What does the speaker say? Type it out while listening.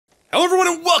Hello everyone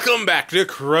and welcome back to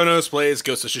Chronos Plays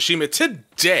Ghost of Tsushima.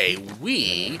 Today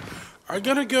we are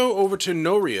gonna go over to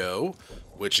Norio,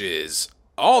 which is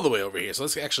all the way over here. So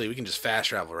we can just fast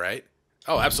travel, right?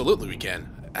 Oh, absolutely we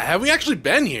can. Have we actually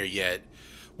been here yet?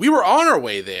 We were on our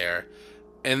way there,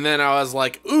 and then I was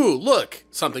like, ooh, look,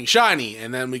 something shiny.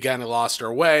 And then we kind of lost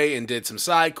our way and did some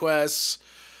side quests.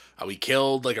 We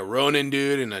killed like a Ronin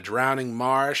dude in a drowning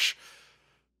marsh.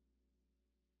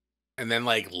 And then,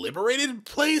 like, liberated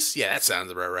place? Yeah, that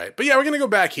sounds about right. But yeah, we're gonna go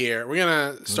back here. We're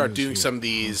gonna start doing some of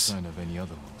these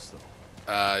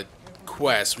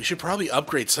quests. We should probably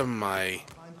upgrade some of my...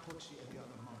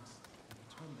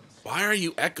 Why are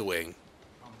you echoing?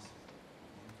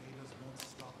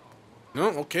 No,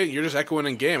 okay, you're just echoing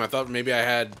in game. I thought maybe I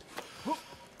had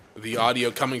the audio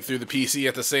coming through the PC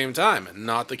at the same time.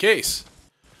 Not the case.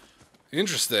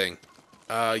 Interesting.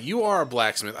 You are a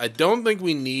blacksmith. I don't think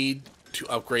we need to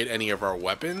upgrade any of our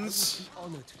weapons.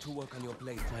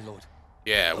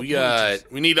 Yeah, we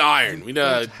need iron. We need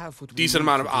a decent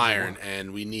amount of iron,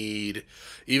 and we need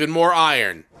even more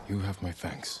iron. You have my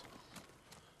thanks.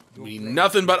 We need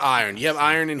nothing but iron. You have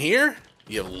iron in here?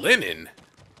 You have linen.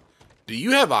 Do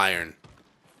you have iron?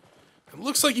 It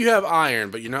looks like you have iron,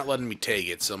 but you're not letting me take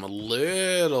it, so I'm a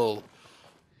little...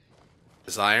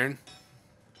 Is iron?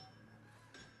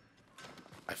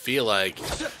 I feel like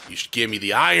you should give me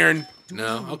the iron.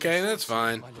 No? Okay, that's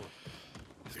fine.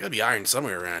 There's gotta be iron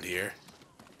somewhere around here.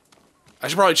 I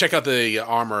should probably check out the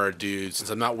armor, dude. Since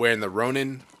I'm not wearing the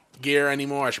Ronin gear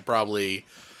anymore, I should probably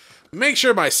make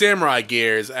sure my samurai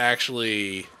gear is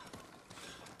actually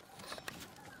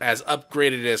as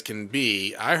upgraded as can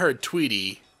be. I heard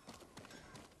Tweety.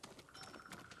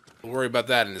 We'll worry about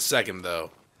that in a second,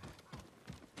 though.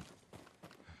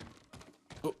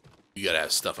 Oh, you gotta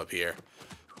have stuff up here.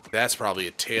 That's probably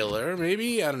a tailor,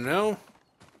 maybe? I don't know.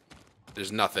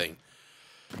 There's nothing.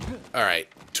 Alright.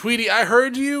 Tweety, I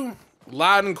heard you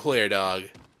loud and clear, dog.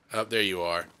 Oh, there you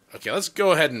are. Okay, let's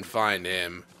go ahead and find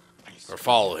him. Or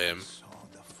follow him.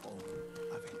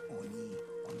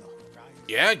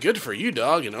 Yeah, good for you,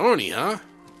 dog. An Oni, huh?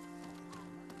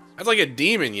 That's like a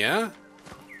demon, yeah?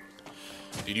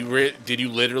 Did you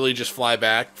literally just fly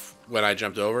back when I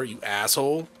jumped over? You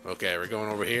asshole. Okay, we're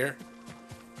going over here.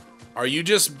 Are you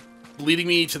just leading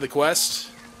me to the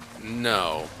quest?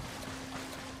 No.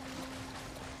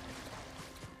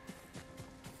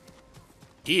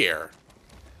 Here.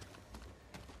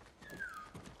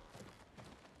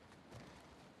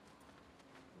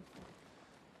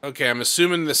 Okay, I'm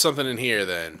assuming there's something in here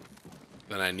then.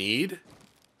 That I need.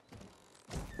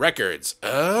 Records.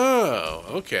 Oh,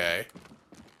 okay.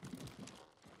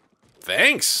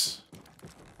 Thanks.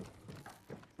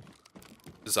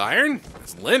 Is iron?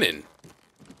 It's linen.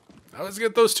 I always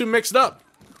get those two mixed up.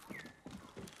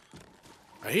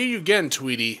 I hear you again,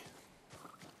 Tweety.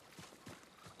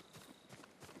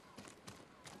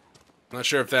 Not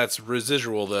sure if that's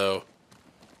residual, though.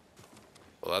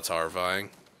 Well, that's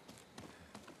horrifying.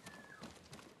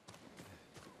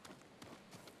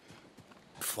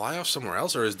 Fly off somewhere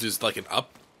else, or is this like an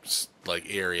up, like,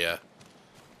 area?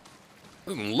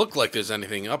 Doesn't look like there's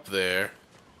anything up there.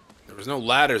 There was no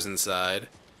ladders inside.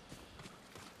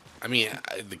 I mean,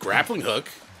 the grappling hook,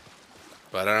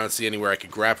 but I don't see anywhere I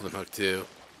could grappling hook to.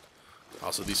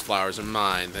 Also, these flowers are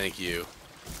mine, thank you.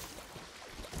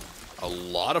 A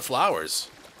lot of flowers.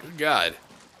 Good God.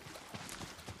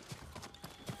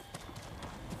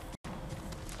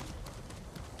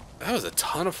 That was a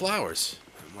ton of flowers.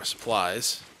 More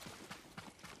supplies.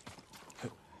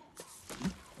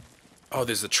 Oh,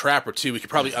 there's a trapper too. We could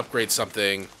probably upgrade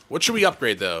something. What should we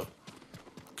upgrade though?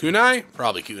 Kunai?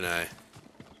 Probably kunai.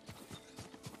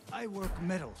 I work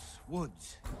metals,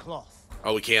 woods, and cloth.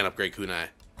 Oh, we can't upgrade kunai.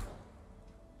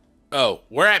 Oh,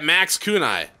 we're at max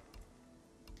kunai.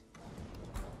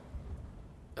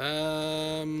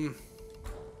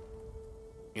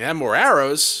 Yeah, more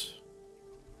arrows.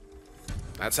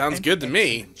 That sounds good to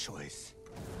me. Choice.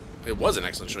 It was an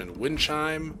excellent choice. Wind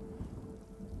chime.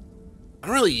 I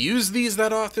don't really use these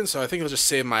that often, so I think I'll just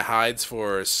save my hides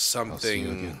for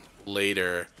something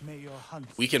later.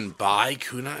 We can buy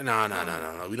kunai?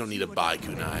 No. We don't need to buy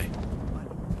kunai.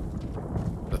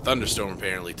 The thunderstorm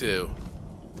apparently too.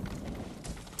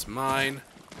 It's mine.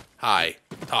 Hi.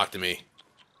 Talk to me.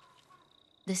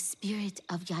 The spirit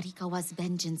of Yarikawa's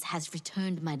vengeance has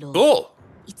returned, my lord. Cool.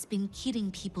 It's been killing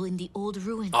people in the old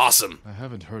ruins. Awesome. I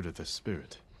haven't heard of this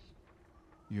spirit.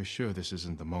 You're sure this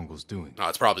isn't the Mongols' doing? No,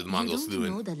 it's probably the Mongols You doing.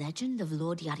 don't know the legend of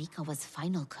Lord Yarikawa's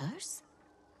final curse?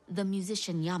 The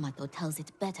musician Yamato tells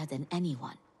it better than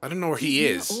anyone. I don't know where he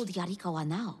He's is. near old Yarikawa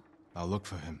now. I'll look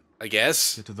for him. I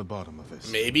guess. Get to the bottom of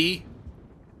this. Maybe.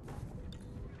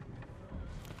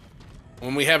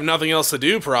 When we have nothing else to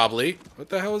do, probably. What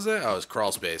the hell is that? Oh, it's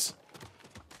crawl space.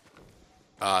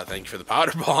 Thank you for the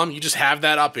powder bomb. You just have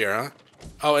that up here, huh?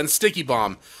 Oh, and sticky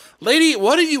bomb. Lady,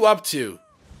 what are you up to?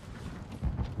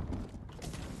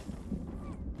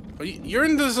 You're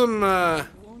into some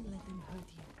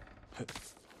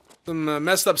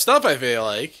messed up stuff, I feel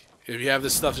like. If you have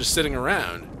this stuff just sitting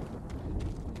around.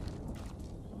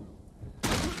 Do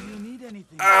you need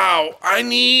anything? Ow! I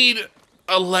need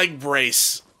a leg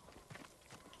brace.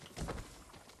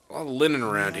 A lot of linen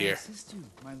around here. Assist you,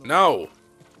 my lord. No.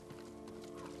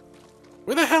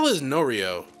 Where the hell is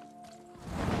Norio?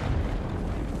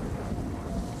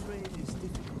 Trade is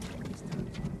difficult this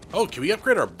time. Oh, can we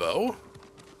upgrade our bow?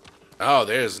 Oh,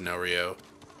 there's Norio.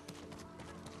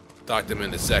 Talk to him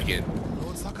in a second.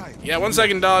 Lord Sakai. Yeah, 1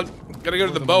 second, dog. Gotta go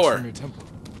to the bower. From your temple.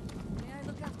 May I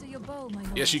look after your bow, my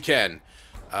lord? Yes, you can.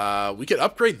 We could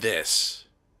upgrade this.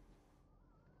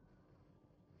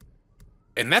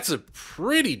 And that's a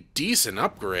pretty decent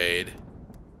upgrade.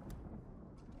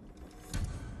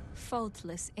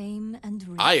 Faultless aim and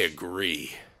reach. I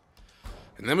agree.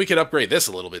 And then we could upgrade this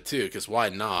a little bit too, because why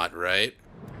not, right?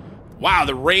 Wow,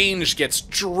 the range gets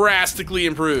drastically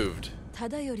improved.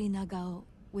 Tadayori Nagao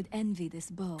would envy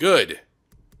this bow. Good.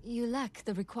 You lack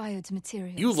the required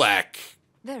materials. You lack.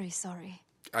 Very sorry.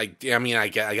 I mean, I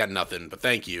got nothing, but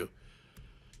thank you.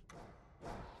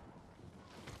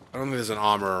 I don't think there's an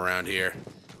armor around here.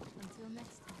 Until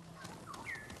next time.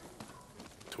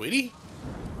 Tweety?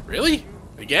 Really?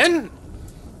 Again?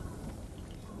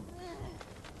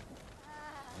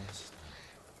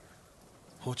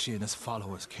 Hochi and his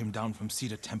followers came down from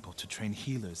Cedar Temple to train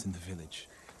healers in the village.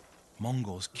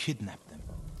 Mongols kidnapped them.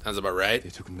 Sounds about right. They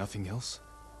took nothing else?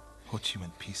 Hochi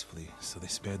went peacefully, so they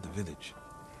spared the village.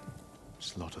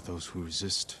 Slaughter those who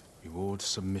resist, reward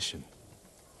submission.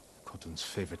 Khotun's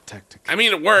favorite tactic. I mean,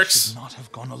 it Should works. not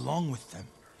have gone along with them.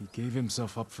 He gave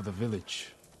himself up for the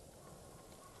village.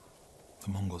 The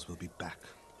Mongols will be back.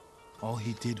 All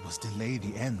he did was delay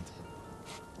the end.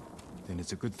 Then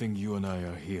it's a good thing you and I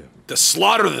are here. To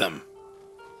slaughter them.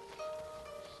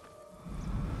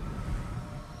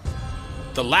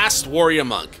 The last warrior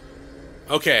monk.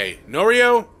 Okay,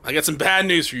 Norio, I got some bad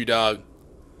news for you, dog.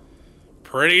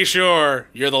 Pretty sure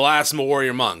you're the last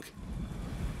warrior monk.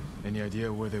 Any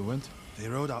idea where they went? They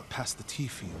rode out past the tea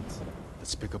fields.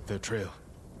 Let's pick up their trail.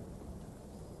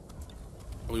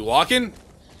 Are we walking?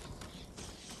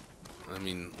 I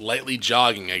mean, lightly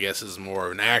jogging, I guess, is more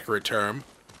of an accurate term.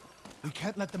 We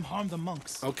can't let them harm the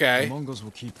monks. Okay. The Mongols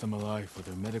will keep them alive for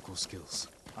their medical skills.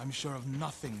 I'm sure of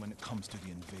nothing when it comes to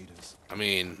the invaders. I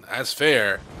mean, that's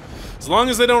fair. As long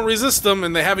as they don't resist them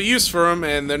and they have a use for them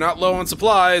and they're not low on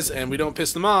supplies and we don't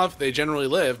piss them off, they generally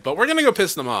live. But we're gonna go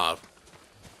piss them off.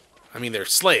 I mean, they're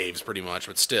slaves, pretty much,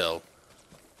 but still.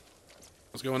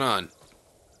 What's going on?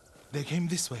 They came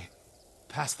this way,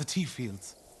 past the tea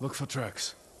fields. Look for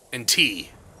tracks. And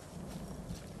tea.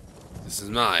 This is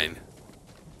mine.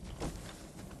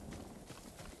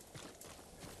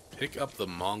 Pick up the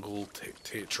Mongol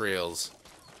trails.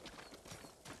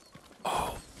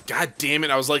 Oh, god damn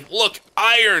it. I was like, look,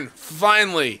 iron,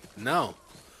 finally. No.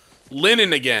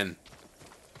 Linen again.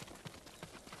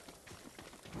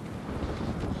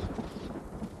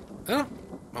 Oh,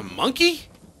 a monkey?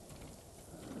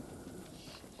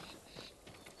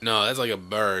 No, that's like a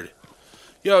bird.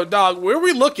 Yo, dog, where are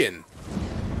we looking?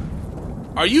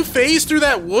 Are you phased through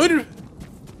that wood?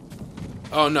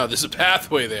 Oh no, there's a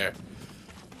pathway there.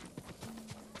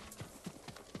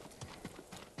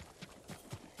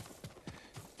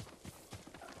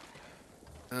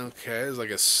 Okay, there's like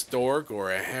a stork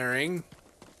or a herring.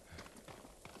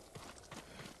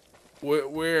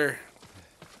 Where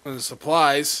are the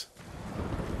supplies?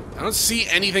 I don't see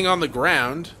anything on the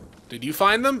ground. Did you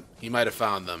find them? He might have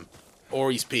found them. Or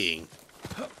he's peeing.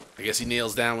 I guess he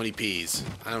kneels down when he pees.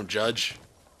 I don't judge.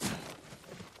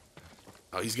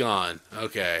 Oh, he's gone.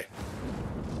 Okay.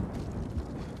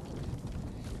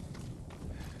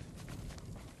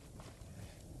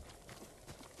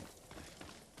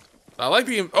 I like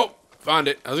the... Oh, found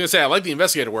it. I was going to say, I like the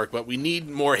investigator work, but we need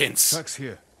more hints. Tracks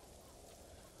here.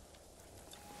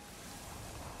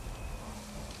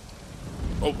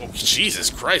 Oh, Jesus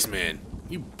Christ, man.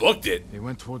 You booked it. They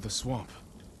went toward the swamp.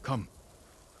 Come.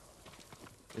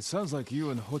 It sounds like you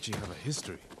and Hochi have a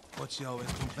history. Hochi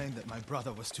always complained that my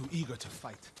brother was too eager to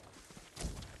fight.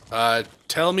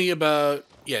 Tell me about...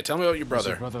 Yeah, tell me about your Was brother.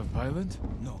 your brother violent?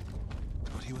 No,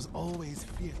 but he was always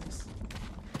fearless.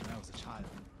 When I was a child,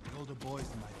 the older boys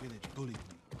in my village bullied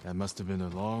me. That must have been a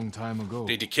long time ago.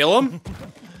 Did you kill him?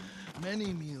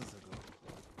 Many meals ago.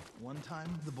 One time,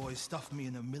 the boys stuffed me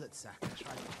in a millet sack and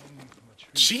tried to hang me from a tree.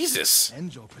 Jesus.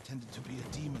 Enjo pretended to be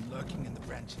a demon lurking in the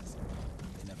branches.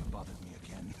 They never bothered me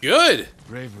again. Good.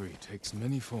 Bravery takes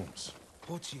many forms.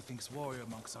 Hochi thinks warrior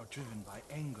monks are driven by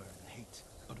anger and hate.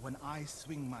 But when I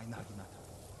swing my naginata,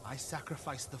 I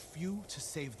sacrifice the few to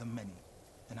save the many.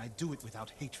 And I do it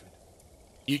without hatred.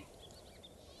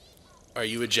 Are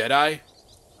you a Jedi?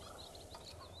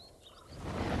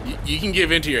 You can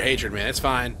give in to your hatred, man. It's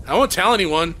fine. I won't tell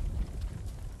anyone.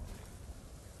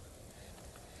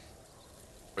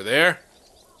 We're there.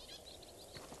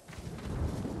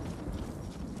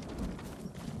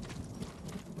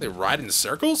 They ride in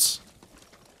circles?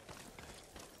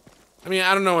 I mean,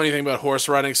 I don't know anything about horse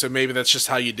riding, so maybe that's just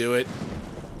how you do it.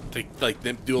 To, like,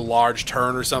 do a large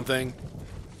turn or something.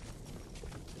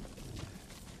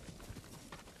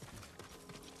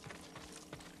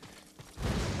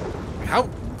 How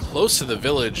close to the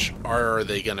village are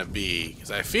they gonna be? Because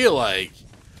I feel like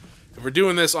if we're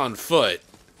doing this on foot,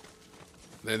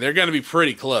 then they're gonna be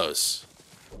pretty close.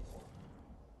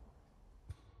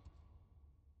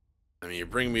 I mean, you're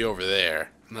bringing me over there.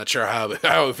 I'm not sure how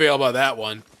I would feel about that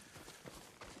one.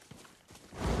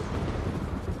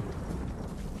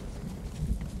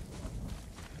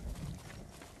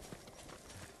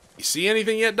 You see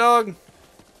anything yet, dog?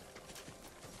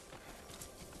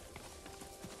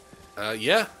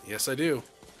 Yeah. Yes, I do.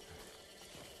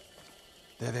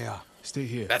 There they are. Stay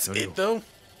here. That's Norio. it, though?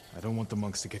 I don't want the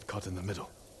monks to get caught in the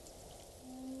middle.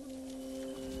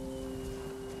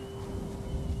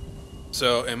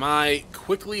 So, am I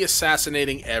quickly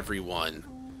assassinating everyone?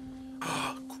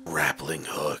 Grappling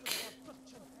hook.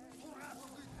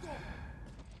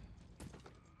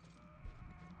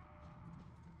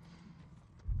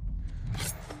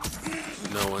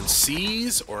 No one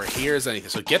sees or hears anything.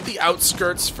 So get the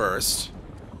outskirts first.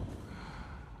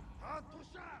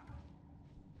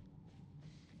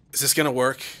 Is this gonna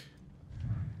work?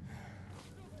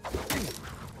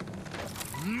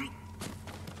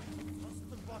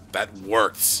 That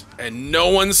worked. And no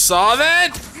one saw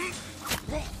that?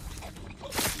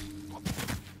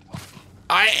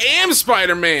 I am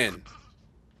Spider-Man!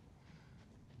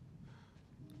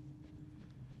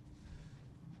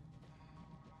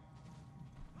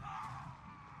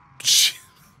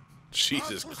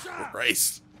 Jesus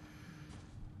Christ.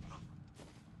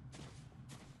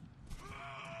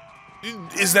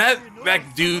 Is that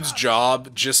dude's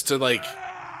job just to, like,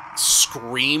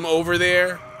 scream over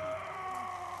there?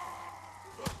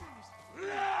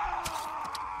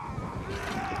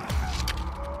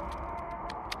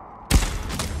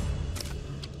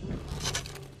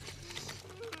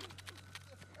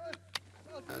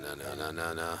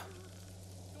 No.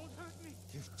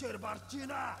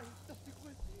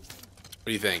 What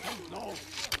do you think?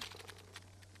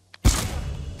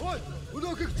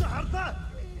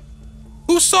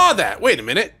 Who saw that? Wait a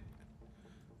minute.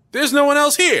 There's no one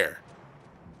else here.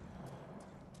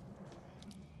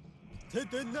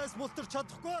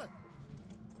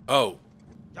 Oh.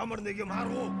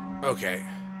 Okay.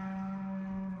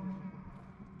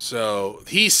 So,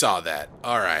 he saw that.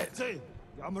 Alright.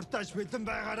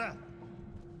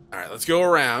 Alright, let's go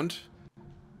around.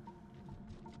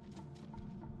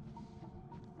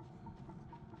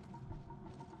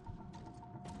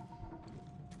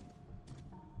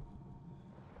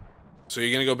 So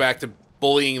you're gonna go back to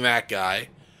bullying that guy.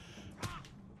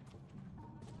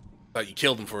 Thought you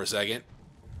killed him for a second.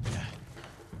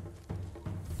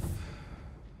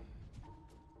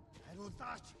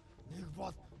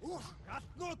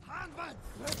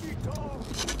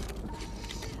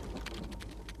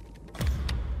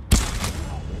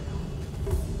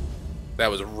 That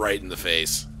was right in the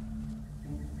face.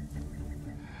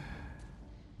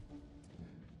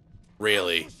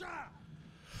 Really?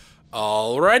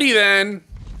 Alrighty then.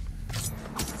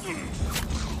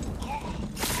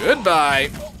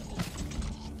 Goodbye.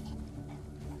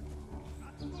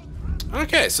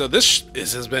 Okay, so this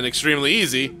has been extremely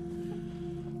easy.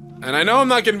 And I know I'm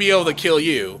not going to be able to kill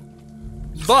you.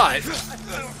 But...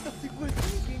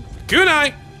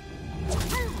 Kunai!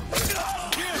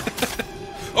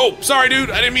 Oh, sorry,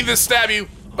 dude. I didn't mean to stab you.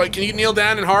 But can you kneel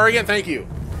down in horror again? Thank you.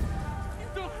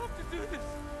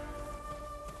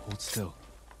 Hold still.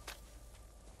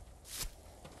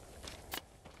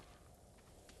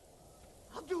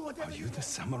 Are you the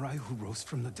samurai who rose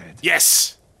from the dead?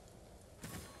 Yes!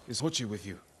 Is Hochi with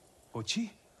you? Ochi?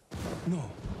 No,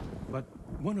 but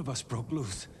one of us broke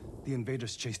loose. The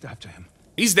invaders chased after him.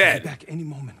 He's He'll be dead. back any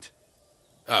moment.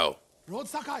 Oh. Road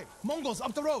Sakai! Mongols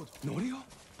up the road! Norio?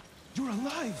 You're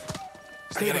alive!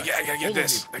 I gotta get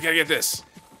this. I gotta get this.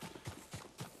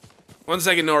 1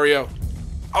 second, Norio.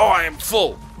 Oh, I am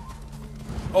full.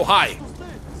 Oh, hi.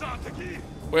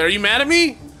 Wait, are you mad at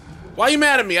me? Why are you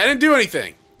mad at me? I didn't do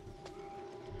anything.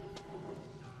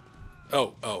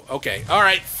 Oh, okay.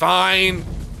 Alright, fine.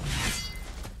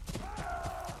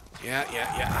 Yeah.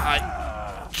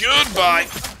 Hi. Goodbye.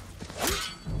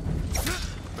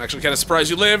 I'm actually kind of surprised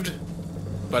you lived.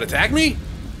 But attack me?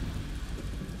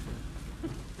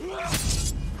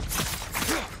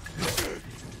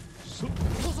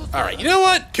 Alright, you know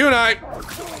what? Kunai.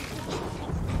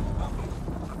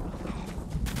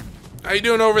 How you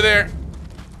doing over there?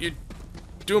 You're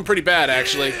doing pretty bad,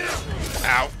 actually.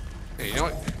 Ow. Hey, you know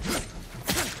what?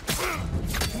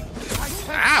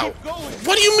 Ow!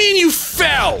 What do you mean you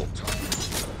fell?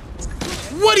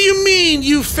 What do you mean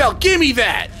you fell? Give me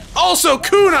that! Also,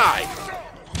 kunai!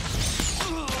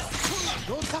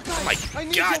 Oh my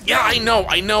god, yeah,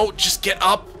 I know. Just get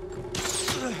up.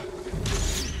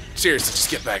 Seriously, just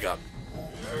get back up.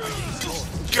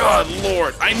 God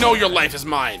lord, I know your life is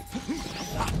mine.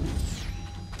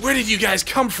 Where did you guys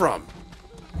come from?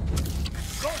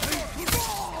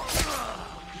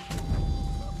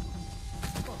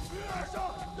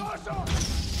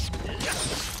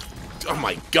 Oh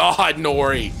my god,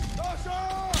 Nori.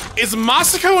 Is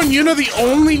Masako and Yuna the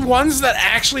only ones that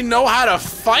actually know how to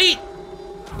fight?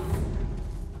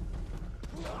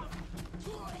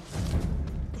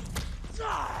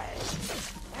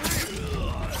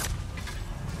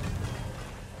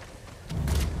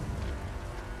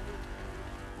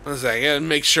 One second, I gotta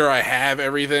make sure I have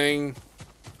everything.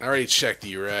 I already checked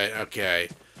you, right? Okay.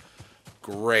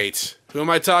 Great. Who am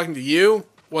I talking to? You?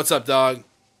 What's up, dog?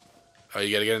 Oh,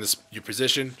 you gotta get in your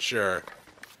position? Sure.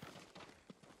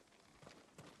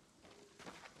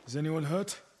 Is anyone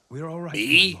hurt? We're all right,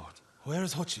 Me? my lord. Where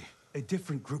is Hochi? A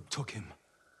different group took him.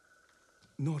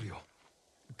 Norio.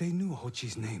 They knew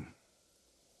Hochi's name.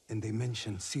 And they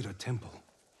mentioned Cedar Temple.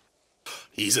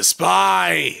 He's a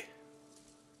spy!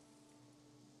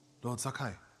 Lord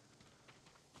Sakai.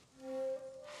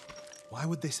 Why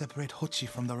would they separate Hochi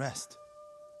from the rest?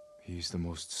 He's the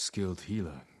most skilled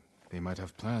healer. They might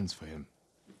have plans for him.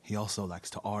 He also likes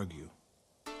to argue.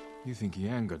 You think he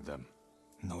angered them?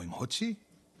 Knowing Hochi?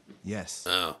 Yes.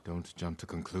 Oh. Don't jump to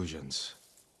conclusions.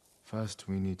 First,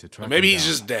 we need to track Well, maybe him he's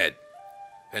down. just dead.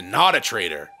 And not a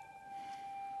traitor.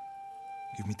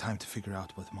 Give me time to figure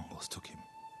out where the Mongols took him.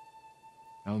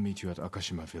 I'll meet you at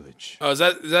Akashima village. Oh, is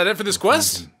that it for this Go find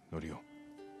quest? him, Norio.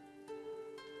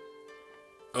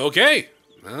 Okay.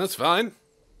 Well, that's fine.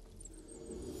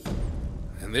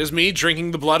 And there's me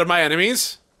drinking the blood of my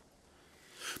enemies.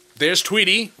 There's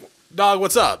Tweety. Dog,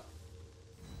 what's up?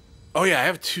 Oh yeah, I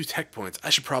have 2 tech points. I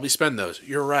should probably spend those.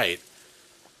 You're right.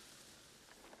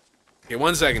 Okay,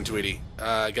 1 second, Tweety.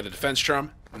 Got a defense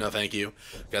charm? No, thank you.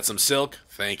 Got some silk?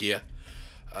 Thank you.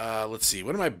 Let's see.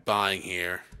 What am I buying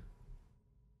here?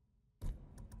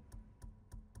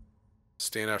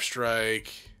 Standoff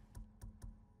strike.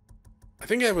 I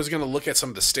think I was going to look at some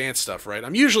of the stance stuff, right?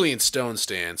 I'm usually in stone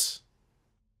stance.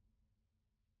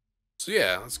 So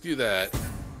yeah, let's do that.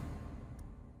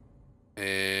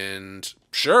 And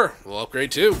sure, we'll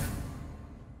upgrade too.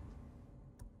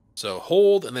 So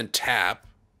hold and then tap.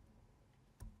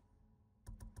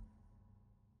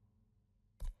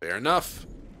 Fair enough.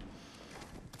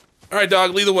 All right,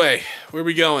 dog, lead the way. Where are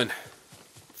we going?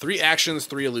 3 actions,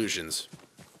 3 illusions.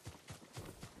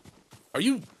 Are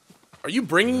you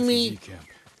bringing me? Camp.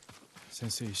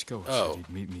 Sensei Ishikawa Oh. said he'd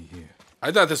meet me here.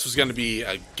 I thought this was going to be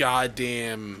a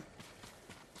goddamn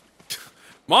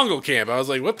Mongol camp. I was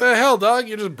like, what the hell, dog?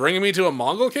 You're just bringing me to a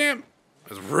Mongol camp?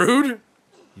 That's rude.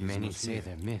 Many say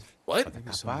they're myth, What? but the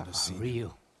Maybe someone Kappa has are seen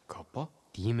real. Kappa?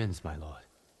 Demons, my lord.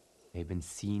 They've been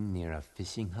seen near a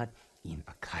fishing hut in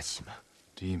Akashima.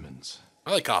 Demons.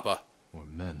 I like Kappa. Or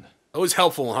men. Always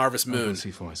helpful in Harvest I'll Moon. go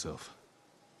see for myself.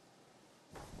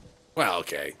 Well,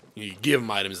 okay. You give them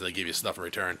items and they give you stuff in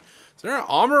return. Is there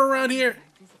armor around here?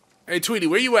 Hey, Tweety,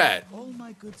 where you at? All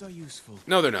my goods are useful.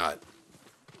 No, they're not.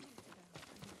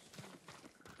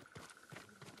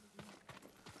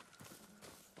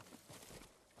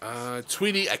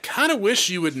 Tweety, I kind of wish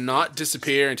you would not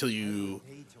disappear until you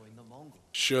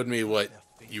showed me what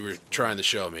you were trying to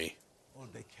show me.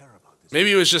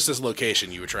 Maybe it was just this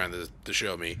location you were trying to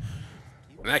show me.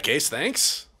 In that case,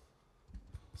 thanks.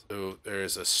 So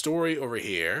there's a story over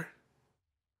here.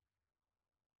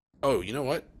 Oh, you know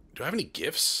what? Do I have any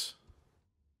gifts?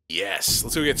 Yes.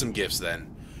 Let's go get some gifts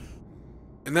then.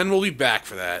 And then we'll be back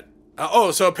for that.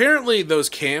 Oh, so apparently those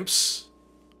camps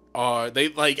are...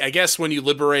 I guess when you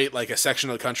liberate, like, a section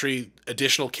of the country,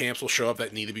 additional camps will show up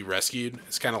that need to be rescued.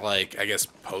 It's kind of like, I guess,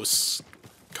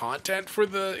 post-content for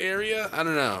the area? I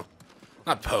don't know.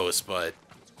 Not post, but...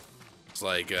 It's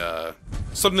like,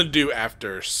 Something to do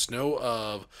after Snow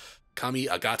of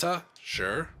Kamiagata.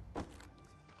 Sure.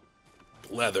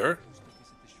 Leather.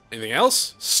 Anything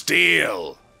else?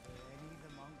 Steel.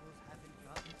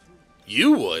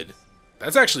 You would?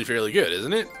 That's actually fairly good,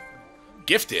 isn't it?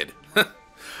 Gifted.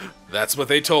 That's what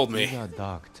they told These me. are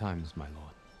dark times, my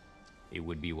lord. It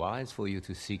would be wise for you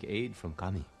to seek aid from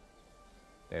Kami.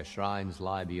 Their shrines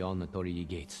lie beyond the Torii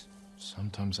gates.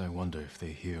 Sometimes I wonder if they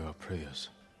hear our prayers.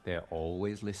 They're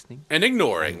always listening And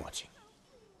ignoring. and watching.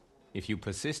 If you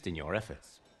persist in your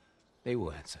efforts, they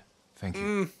will answer. Thank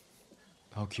you.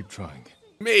 I'll keep trying.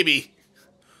 Maybe.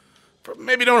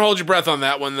 Maybe don't hold your breath on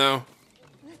that one, though.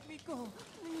 Let me go,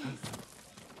 please.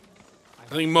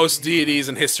 I think most deities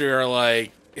in history are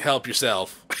like, help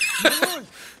yourself.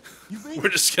 We're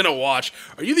just gonna watch.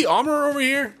 Are you the armorer over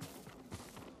here?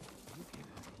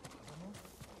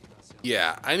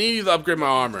 Yeah, I need you to upgrade my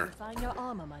armor. Find your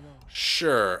armor, my lord.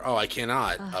 Sure. Oh, I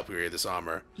cannot upgrade this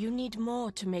armor. You need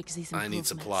more to make these I improvements. need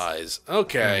supplies.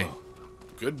 Okay.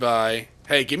 Goodbye.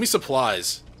 Hey, give me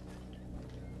supplies.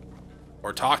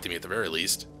 Or talk to me at the very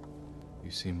least.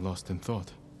 You seem lost in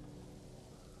thought.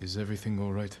 Is everything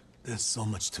all right? There's so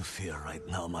much to fear right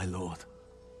now, my lord.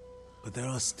 But there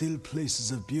are still places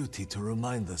of beauty to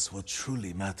remind us what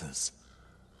truly matters.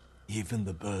 Even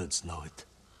the birds know it.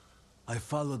 I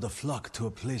followed a flock to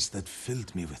a place that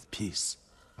filled me with peace.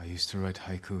 I used to write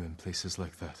haiku in places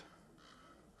like that.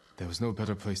 There was no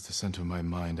better place to center my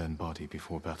mind and body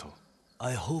before battle.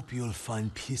 I hope you'll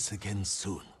find peace again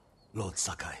soon, Lord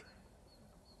Sakai.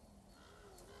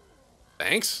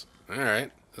 Thanks.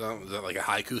 Alright. Is that like a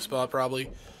haiku spot,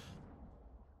 probably?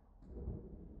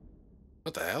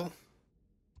 What the hell?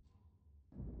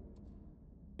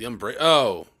 The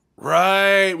oh,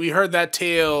 right. We heard that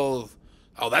tale.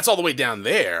 Oh, that's all the way down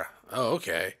there. Oh,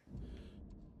 okay.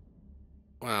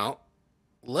 Well,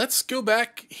 let's go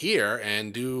back here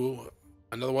and do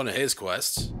another one of his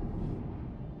quests.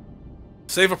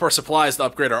 Save up our supplies to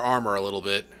upgrade our armor a little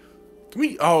bit. Can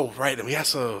we? Oh, right. And we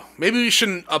also maybe we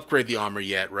shouldn't upgrade the armor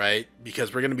yet, right?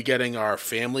 Because we're going to be getting our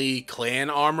family clan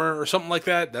armor or something like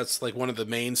that. That's like one of the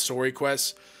main story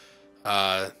quests.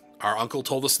 Our uncle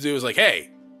told us to do is like, hey,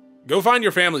 go find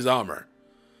your family's armor.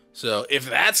 So if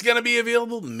that's going to be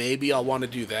available, maybe I'll want to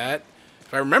do that.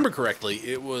 If I remember correctly,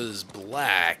 it was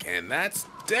black, and that's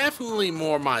definitely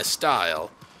more my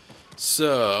style.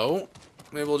 So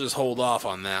maybe we'll just hold off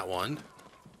on that one.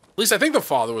 At least I think the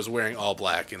father was wearing all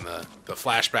black in the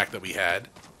flashback that we had.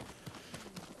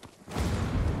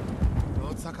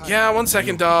 Yeah, 1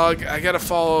 second, dog. I gotta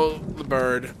follow the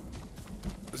bird.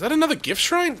 Is that another gift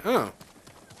shrine? Oh.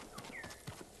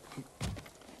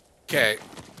 Okay.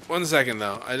 1 second,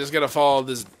 though. I just gotta follow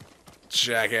this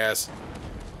jackass.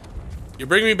 You're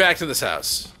bringing me back to this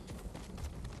house.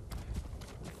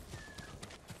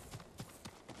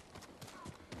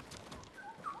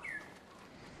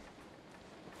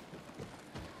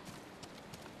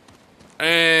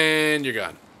 And you're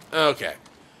gone. Okay.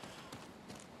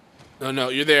 No,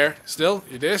 you're there. Still?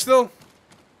 You're there still?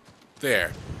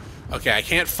 There. Okay, I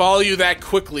can't follow you that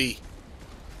quickly.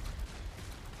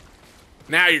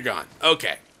 Now you're gone.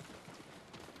 Okay.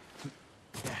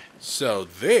 So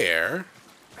there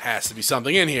has to be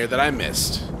something in here that I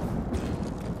missed.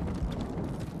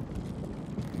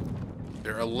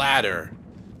 There a ladder.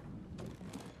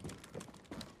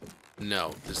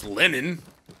 No, there's linen.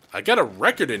 I got a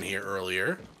record in here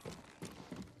earlier.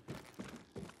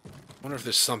 Wonder if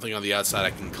there's something on the outside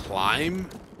I can climb.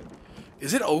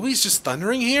 Is it always just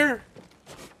thundering here?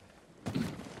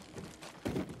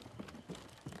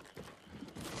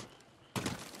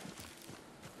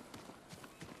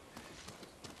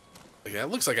 Okay, it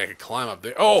looks like I could climb up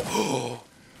there. Oh!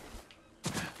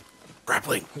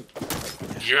 Grappling.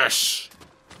 Yes!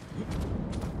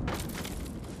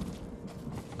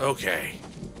 Okay.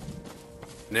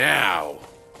 Now,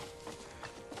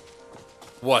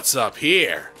 what's up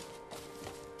here?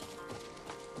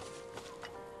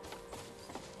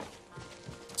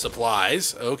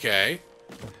 Supplies, okay.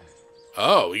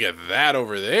 Oh, we got that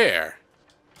over there.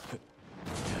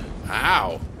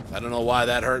 Ow. I don't know why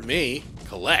that hurt me.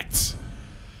 Collect.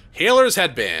 Healer's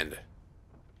headband.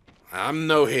 I'm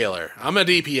no healer. I'm a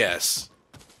DPS.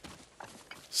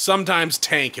 Sometimes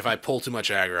tank if I pull too much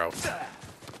aggro.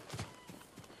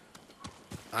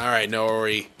 Alright,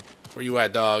 Nori. Where you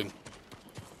at, dog?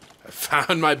 I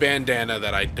found my bandana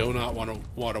that I do not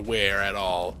want to wear at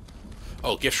all.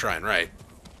 Oh, gift shrine, right.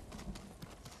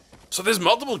 So there's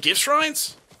multiple gift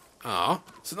shrines? Oh,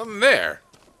 there's nothing there.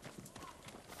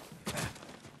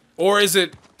 Or is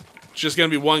it just going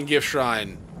to be one gift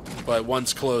shrine, but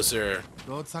one's closer?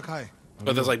 Lord Sakai.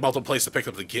 But there's like multiple places to pick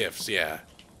up the gifts, yeah.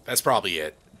 That's probably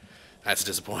it. That's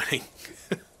disappointing.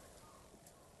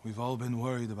 We've all been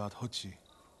worried about Hochi.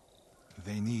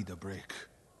 They need a break.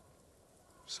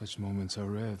 Such moments are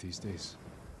rare these days.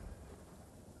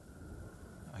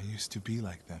 I used to be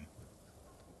like them.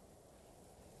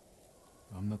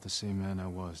 I'm not the same man I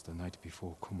was the night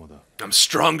before Komoda. I'm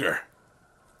stronger.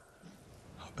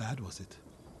 How bad was it?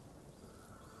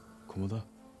 Komoda?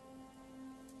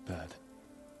 Bad.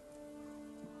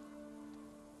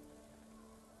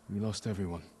 We lost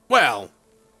everyone. Well,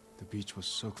 The beach was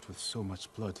soaked with so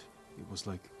much blood. It was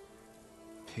like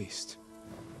paste.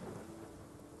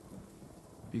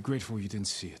 Be grateful you didn't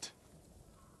see it.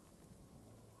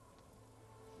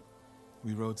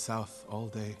 We rode south all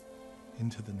day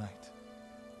into the night.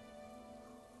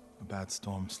 A bad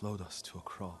storm slowed us to a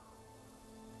crawl.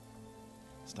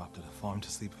 Stopped at a farm to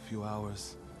sleep a few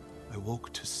hours. I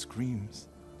woke to screams.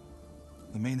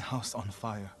 The main house on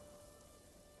fire.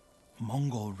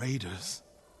 Mongol raiders.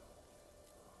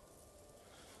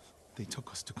 They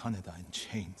took us to Kaneda in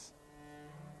chains.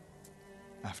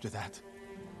 After that,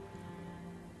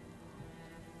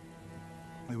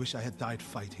 I wish I had died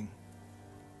fighting.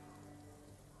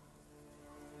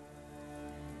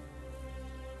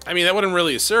 I mean, that wouldn't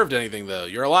really have served anything, though.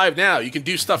 You're alive now. You can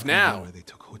do stuff now. They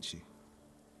took Hochi.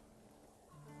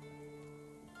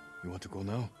 You want to go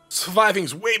now?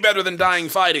 Surviving's way better than dying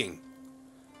fighting.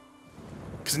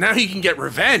 Because now you can get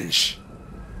revenge.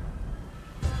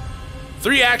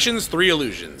 3 actions, 3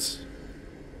 illusions.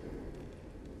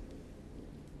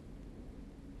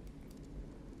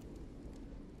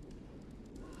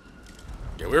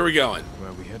 Okay, where are we going? Where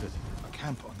are we headed? A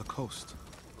camp on the coast.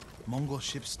 Mongol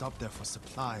ships stopped there for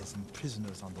supplies and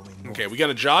prisoners on the way north. Okay, we got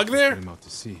a jog there? Get him out to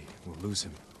sea. We'll lose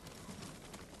him.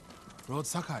 Lord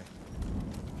Sakai,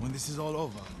 when this is all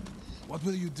over, what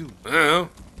will you do? I don't know.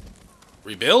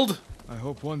 Rebuild? I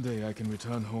hope one day I can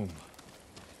return home.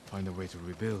 Find a way to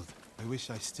rebuild. I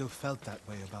wish I still felt that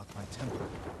way about my temple.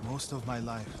 Most of my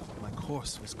life, my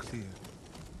course was clear.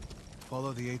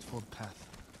 Follow the Eightfold Path.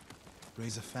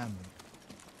 Raise a family.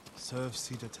 Serve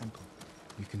Cedar Temple.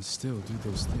 You can still do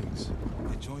those things.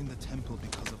 I joined the temple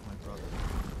because of my brother.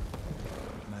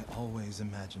 And I always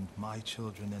imagined my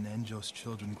children and Enjo's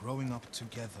children growing up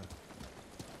together.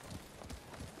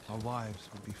 Our wives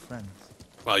would be friends.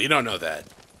 Well, you don't know that.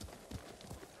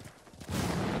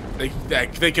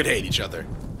 They could hate each other.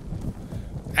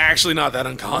 Actually, not that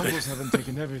uncommon. Mongols haven't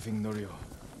taken everything, Norio.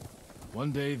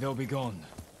 One day they'll be gone.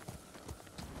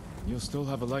 You'll still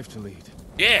have a life to lead.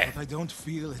 Yeah. But I don't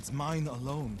feel it's mine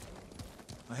alone.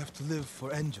 I have to live for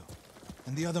Enjo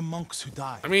and the other monks who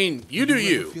died. I mean, you do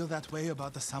you. Feel that way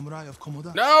about the samurai of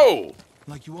Komoda? No.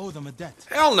 Like you owe them a debt.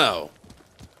 Hell no.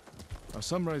 A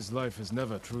samurai's life is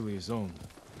never truly his own.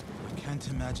 I can't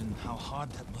imagine how hard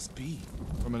that must be.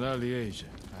 From an early age,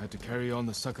 I had to carry on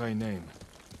the Sakai name.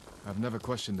 I've never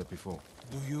questioned it before.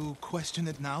 Do you question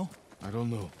it now? I don't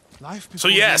know. Life before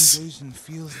So yes. the invasion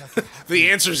feels like it happened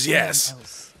The answer's to someone yes.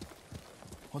 else.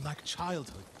 Or like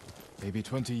childhood. Maybe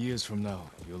 20 years from now,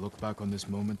 you'll look back on this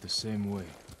moment the same way.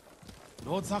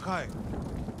 Lord Sakai,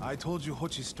 I told you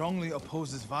Hochi strongly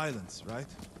opposes violence, right?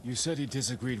 You said he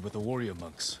disagreed with the warrior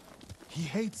monks. He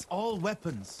hates all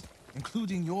weapons,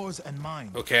 including yours and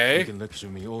mine. He Okay. can lecture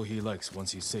me all he likes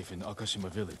once he's safe in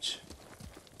Akashima village.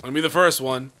 Let me be the first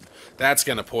one. That's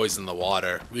gonna poison the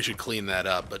water. We should clean that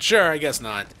up. But sure, I guess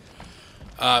not.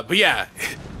 But yeah,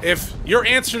 if your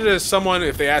answer to someone,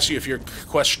 if they ask you if you're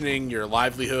questioning your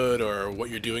livelihood or what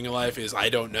you're doing in life is, I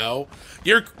don't know,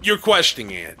 you're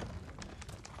questioning it.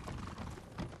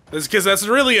 Because that's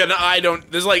really an I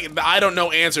don't, there's like, the I don't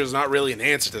know answer is not really an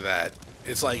answer to that.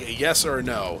 It's like a yes or a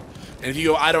no. And if you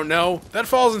go, I don't know, that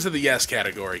falls into the yes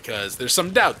category because there's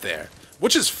some doubt there,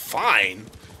 which is fine.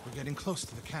 We're getting close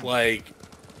to the camp. Like,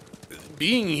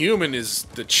 being human is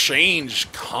the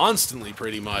change constantly,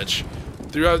 pretty much.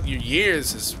 Throughout your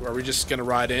years, are we just gonna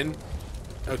ride in?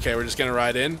 Okay, we're just gonna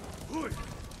ride in.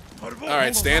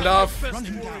 Alright, standoff. Run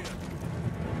him down.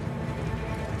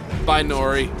 Bye,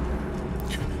 Nori.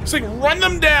 It's like, run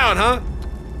them down, huh?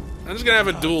 I'm just gonna have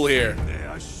a duel here.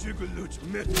 We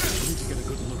need to get a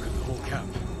good look at the whole camp.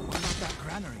 What about that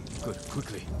granary? Good,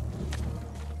 quickly.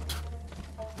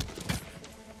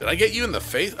 Did I get you in the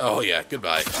face? Oh, yeah,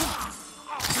 goodbye.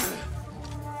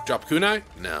 Drop kunai?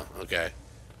 No, okay.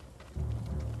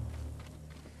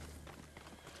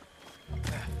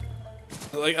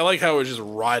 I like how we're just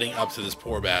riding up to this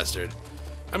poor bastard.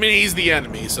 I mean, he's the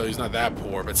enemy, so he's not that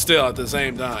poor, but still, at the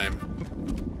same time.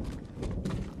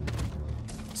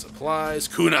 Supplies,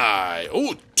 kunai.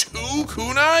 Oh, 2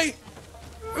 kunai?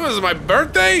 What was it, my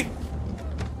birthday?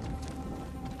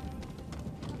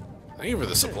 Thank you for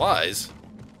the supplies.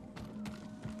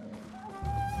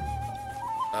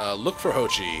 Look for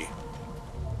Hochi.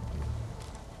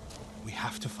 We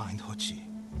have to find Hochi.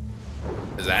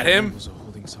 Is that him? Mongols are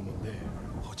holding someone there.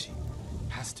 Hochi.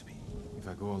 Has to be. If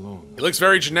I go alone, He looks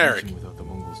very generic. without the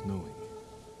Mongols knowing.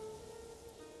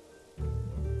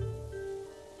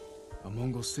 A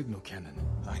Mongol signal cannon.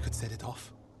 I could set it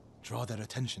off. Draw their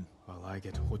attention. While I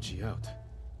get Hochi out.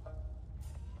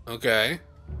 Okay.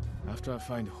 After I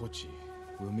find Hochi,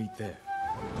 we'll meet there.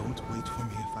 Don't wait for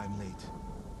me if I'm late.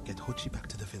 Get Hochi back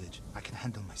to the village. I can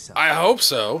handle myself. I hope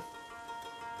so.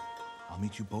 I'll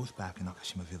meet you both back in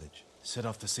Akashima village. Set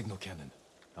off the signal cannon.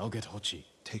 I'll get Hochi.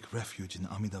 Take refuge in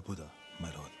Amida Buddha,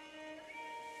 my lord.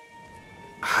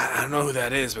 I don't know who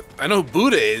that is, but I know who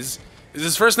Buddha is. Is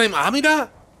his first name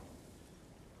Amida?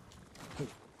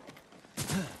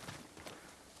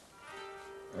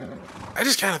 I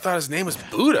just kind of thought his name was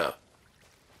Buddha.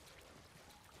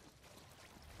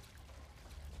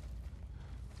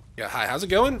 Yeah, hi, how's it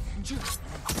going?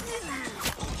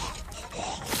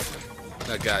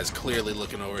 That guy's clearly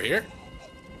looking over here.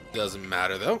 Doesn't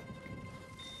matter, though.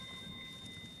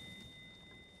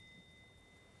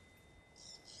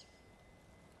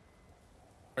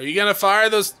 Are you gonna fire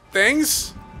those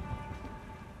things?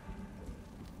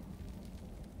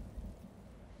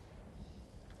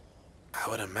 I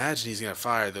would imagine he's gonna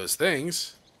fire those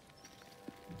things.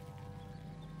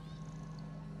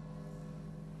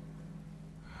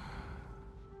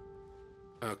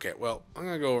 Okay, well, I'm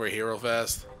gonna go over here real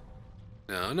fast.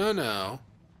 No, no, no.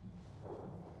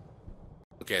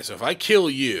 Okay, so if I kill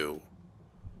you,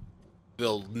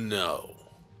 they'll know.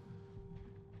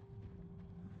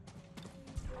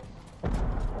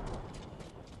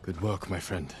 Good work, my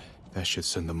friend. That should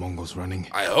send the Mongols running.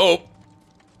 I hope.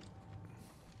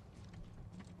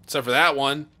 Except for that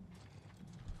one.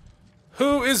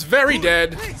 Who is very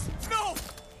dead. Please, no!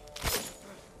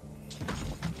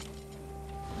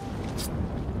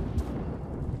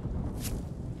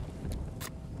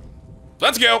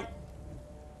 Let's go.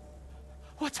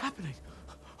 What's happening?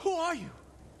 Who are you?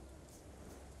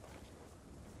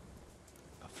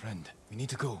 A friend. We need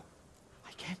to go.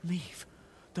 I can't leave.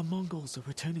 The Mongols are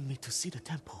returning me to see the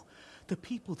temple. The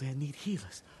people there need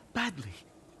healers. Badly.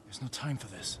 There's no time for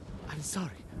this. I'm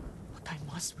sorry, but I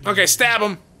must... Okay, stab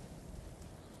him.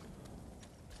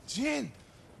 Jin!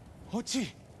 Hochi!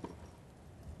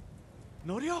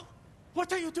 Norio?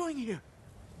 What are you doing here?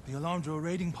 The alarm drew a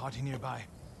raiding party nearby.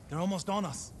 They're almost on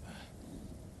us.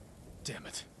 Damn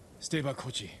it. Stay back,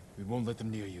 Hochi. We won't let them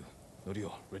near you.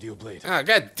 Norio, ready your blade. Ah,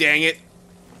 god dang it.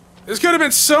 This could have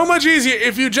been so much easier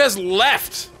if you just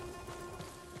left.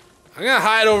 I'm gonna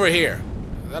hide over here.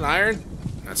 Is that iron?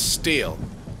 That's steel.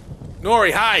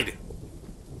 Nori, hide.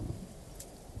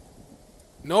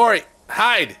 Nori,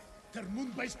 hide.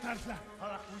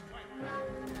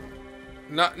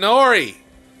 No, Nori.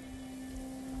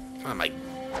 Oh my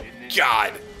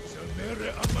god.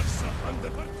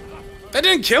 That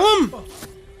didn't kill him?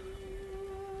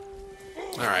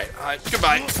 Alright,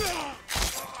 goodbye.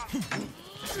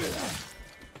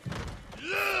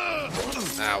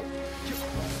 Ow.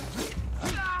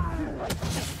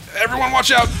 Everyone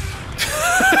watch out!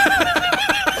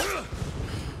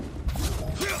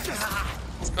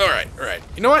 Alright, alright.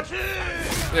 You know what?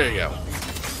 There you go.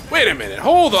 Wait a minute,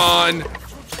 hold on!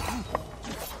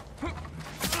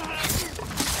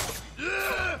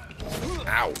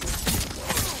 Ow.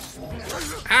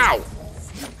 Ow!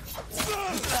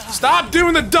 Stop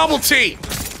doing the double T!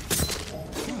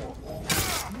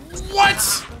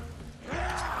 What?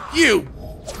 You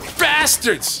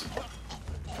bastards!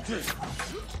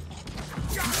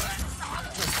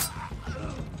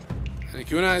 Any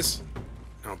kunais?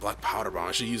 No, black powder bomb.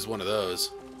 I should use one of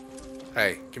those.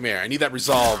 Hey, come here. I need that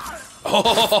resolved.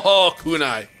 Oh,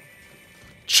 kunai.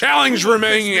 Challenge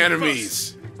remaining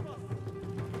enemies.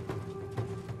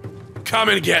 Come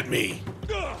and get me.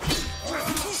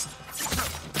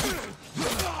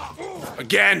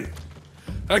 Again.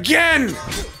 Again.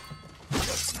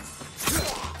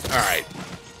 All right.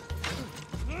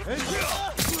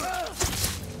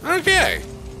 Okay.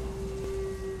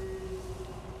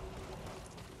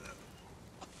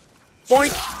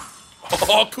 Boink.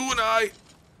 Oh, kunai.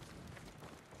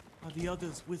 Are the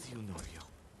others with you, Norio?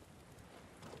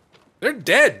 They're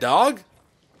dead, dog.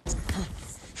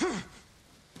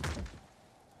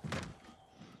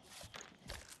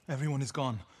 Everyone is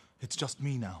gone. It's just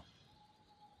me now.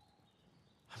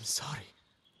 I'm sorry.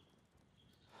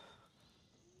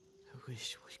 I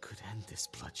wish we could end this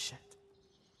bloodshed.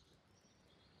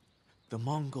 The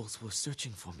Mongols were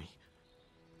searching for me.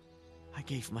 I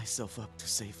gave myself up to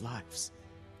save lives.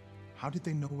 How did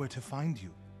they know where to find you?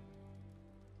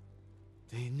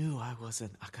 They knew I was in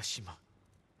Akashima.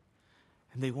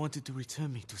 and they wanted to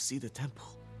return me to see the temple.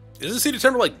 Is the Cedar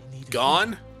Temple, like,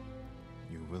 gone?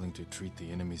 You willing to treat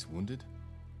the enemy's wounded?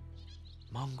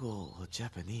 Mongol or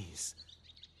Japanese,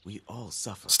 we all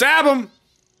suffer. Stab him!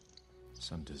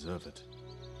 Some deserve it.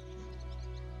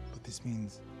 But this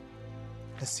means...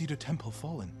 has Cedar Temple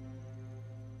fallen?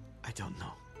 I don't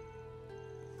know.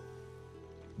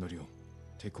 Norio,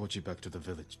 take Kochi back to the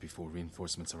village before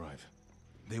reinforcements arrive.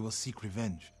 They will seek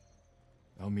revenge.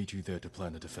 I'll meet you there to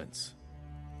plan a defense.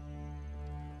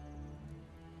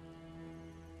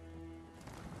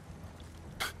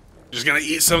 Just gonna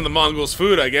eat some of the Mongols'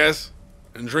 food, I guess.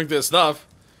 And drink this stuff.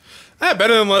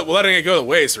 Better than letting it go to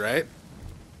waste, right?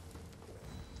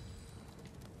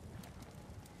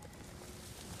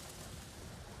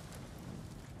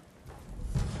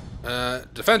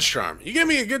 Defense charm. You gave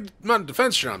me a good amount of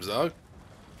defense charms, dog.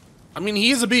 I mean,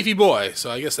 he is a beefy boy, so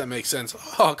I guess that makes sense.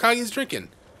 Oh, Kagi's drinking.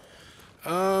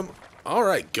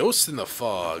 Alright, Ghost in the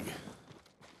Fog.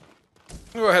 I'm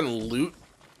gonna go ahead and loot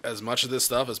as much of this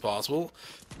stuff as possible.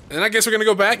 And I guess we're gonna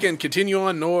go back and continue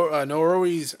on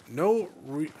Norio's...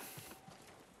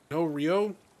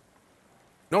 Norio,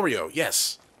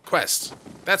 yes. Quest.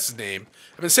 That's his name.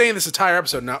 I've been saying this entire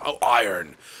episode now. Oh,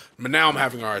 Iron. But now I'm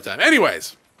having a hard time.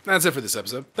 Anyways, that's it for this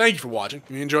episode. Thank you for watching.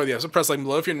 If you enjoyed the episode, press like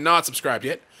below. If you're not subscribed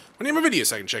yet, when you have a video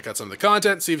so I can check out some of the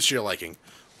content, see if it's your liking.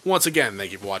 Once again,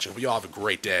 thank you for watching. Hope you all have a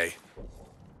great day.